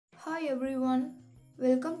Hi everyone,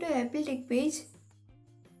 welcome to Apple Tech page.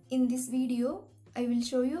 In this video, I will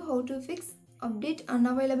show you how to fix update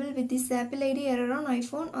unavailable with this Apple ID error on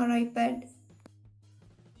iPhone or iPad.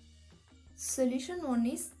 Solution 1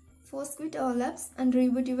 is force quit all apps and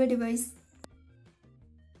reboot your device.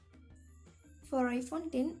 For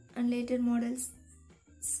iPhone 10 and later models,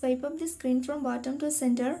 swipe up the screen from bottom to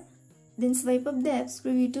center, then swipe up the apps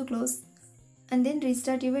preview to close, and then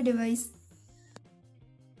restart your device.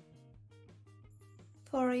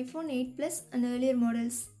 For iPhone 8 Plus and earlier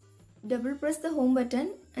models, double press the home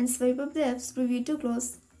button and swipe up the apps preview to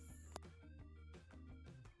close.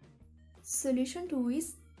 Solution 2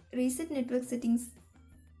 is reset network settings.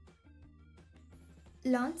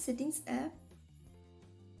 Launch Settings app.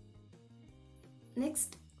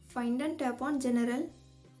 Next, find and tap on General.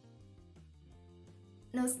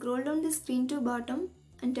 Now scroll down the screen to bottom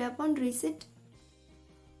and tap on Reset.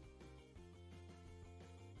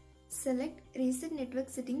 Select Reset Network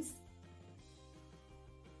Settings.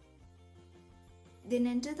 Then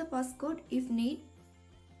enter the passcode if need.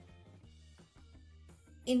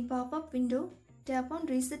 In pop-up window, tap on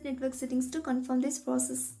Reset Network Settings to confirm this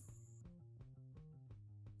process.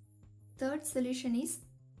 Third solution is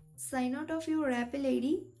sign out of your Apple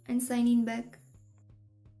ID and sign in back.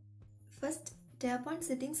 First, tap on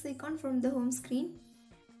Settings icon from the home screen.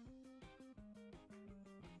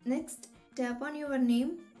 Next, tap on your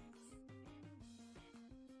name.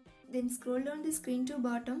 Then scroll down the screen to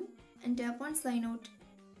bottom and tap on Sign Out.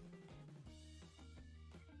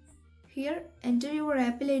 Here, enter your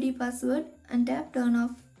Apple ID password and tap Turn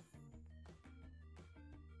Off.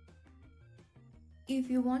 If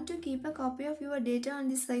you want to keep a copy of your data on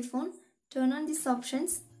this iPhone, turn on these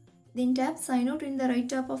options, then tap Sign Out in the right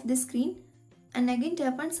top of the screen and again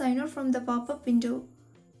tap on Sign Out from the pop-up window.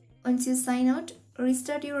 Once you sign out,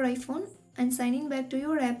 restart your iPhone and sign in back to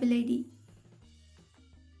your Apple ID.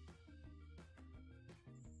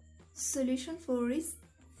 Solution 4 is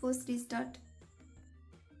force restart.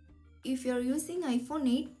 If you are using iPhone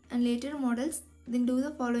 8 and later models, then do the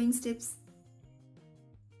following steps.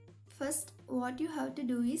 First, what you have to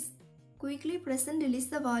do is quickly press and release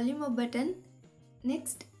the volume up button.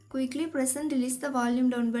 Next, quickly press and release the volume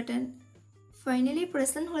down button. Finally,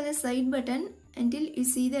 press and hold the side button until you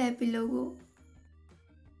see the Apple logo.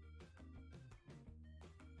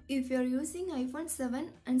 If you are using iPhone 7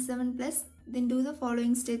 and 7 Plus, then do the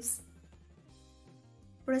following steps.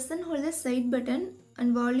 Press and hold the side button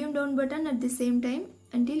and volume down button at the same time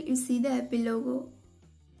until you see the Apple logo.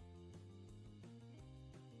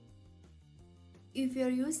 If you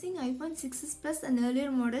are using iPhone 6s Plus and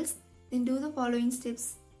earlier models, then do the following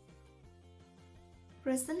steps.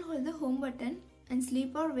 Press and hold the home button and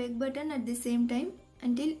sleep or wake button at the same time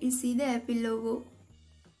until you see the Apple logo.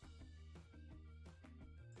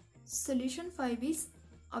 Solution 5 is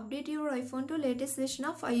update your iPhone to latest version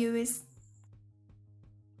of iOS.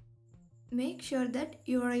 Make sure that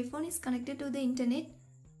your iPhone is connected to the internet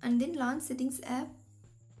and then launch Settings app.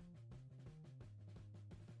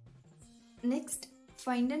 Next,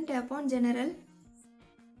 find and tap on General.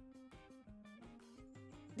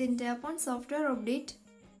 Then tap on Software Update.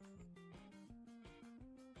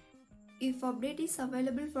 If update is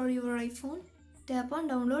available for your iPhone, tap on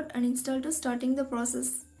Download and install to starting the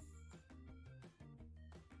process.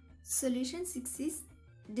 Solution 6 is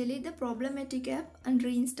delete the problematic app and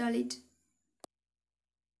reinstall it.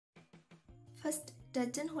 First,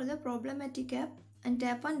 touch and hold the problematic app and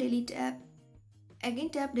tap on Delete app.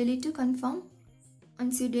 Again tap Delete to confirm.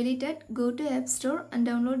 Once you delete it, go to App Store and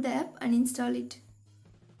download the app and install it.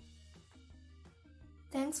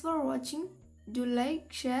 Thanks for watching. Do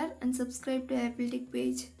like, share and subscribe to Apple Tech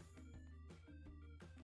page.